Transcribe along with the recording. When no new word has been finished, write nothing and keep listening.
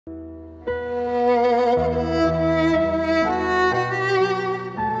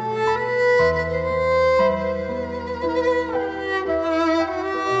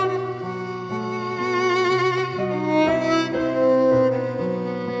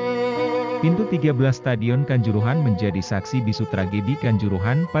Pintu 13 Stadion Kanjuruhan menjadi saksi bisu tragedi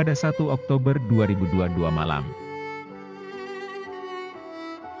Kanjuruhan pada 1 Oktober 2022 malam.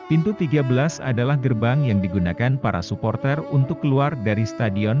 Pintu 13 adalah gerbang yang digunakan para suporter untuk keluar dari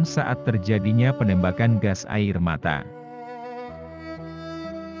stadion saat terjadinya penembakan gas air mata.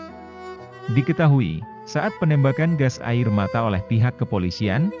 Diketahui, saat penembakan gas air mata oleh pihak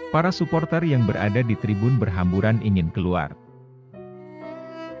kepolisian, para suporter yang berada di tribun berhamburan ingin keluar.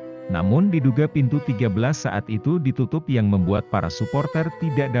 Namun diduga pintu 13 saat itu ditutup yang membuat para suporter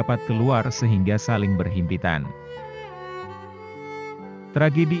tidak dapat keluar sehingga saling berhimpitan.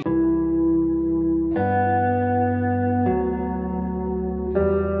 Tragedi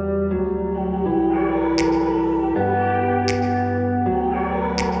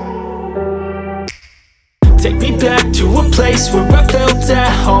Take me back to a place where I felt at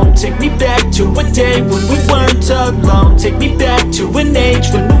home. Take me back to a day when we weren't alone. Take me back to an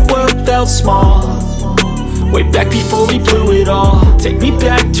age when the world felt small. Way back before we blew it all. Take me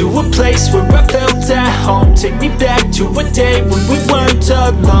back to a place where I felt at home. Take me back to a day when we weren't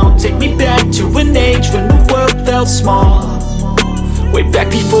alone. Take me back to an age when the world felt small. Way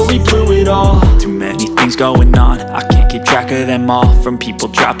back before we blew it all. Too many things going on, I can't keep track of them all. From people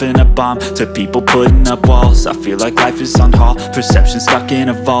dropping a bomb, to people putting up walls. I feel like life is on hold, perception stuck in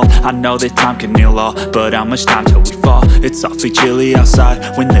a vault. I know that time can heal all, but how much time till we fall? It's awfully chilly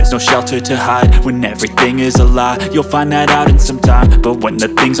outside, when there's no shelter to hide. When everything is a lie, you'll find that out in some time. But when the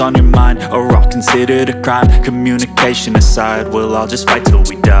things on your mind are all considered a crime, communication aside, we'll all just fight till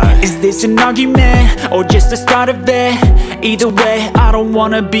we die. Is this an argument, or just the start of it? Either way, I don't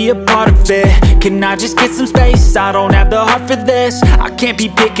wanna be a part of it. Can I just get some space? I don't have the heart for this. I can't be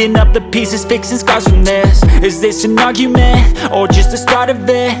picking up the pieces, fixing scars from this. Is this an argument, or just the start of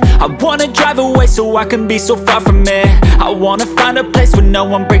it? I wanna drive away so I can be so far from it. I wanna find a place where no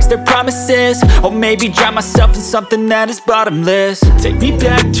one breaks their promises. Or maybe drown myself in something that is bottomless. Take me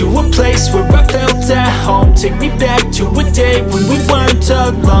back to a place where I felt at home. Take me back to a day when we weren't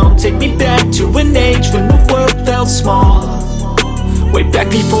alone. Take me back to an age when the world felt small. Way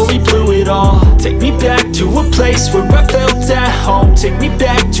back before we blew it all. Take me back to a place where I felt at home. Take me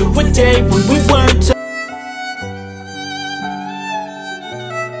back to a day when we weren't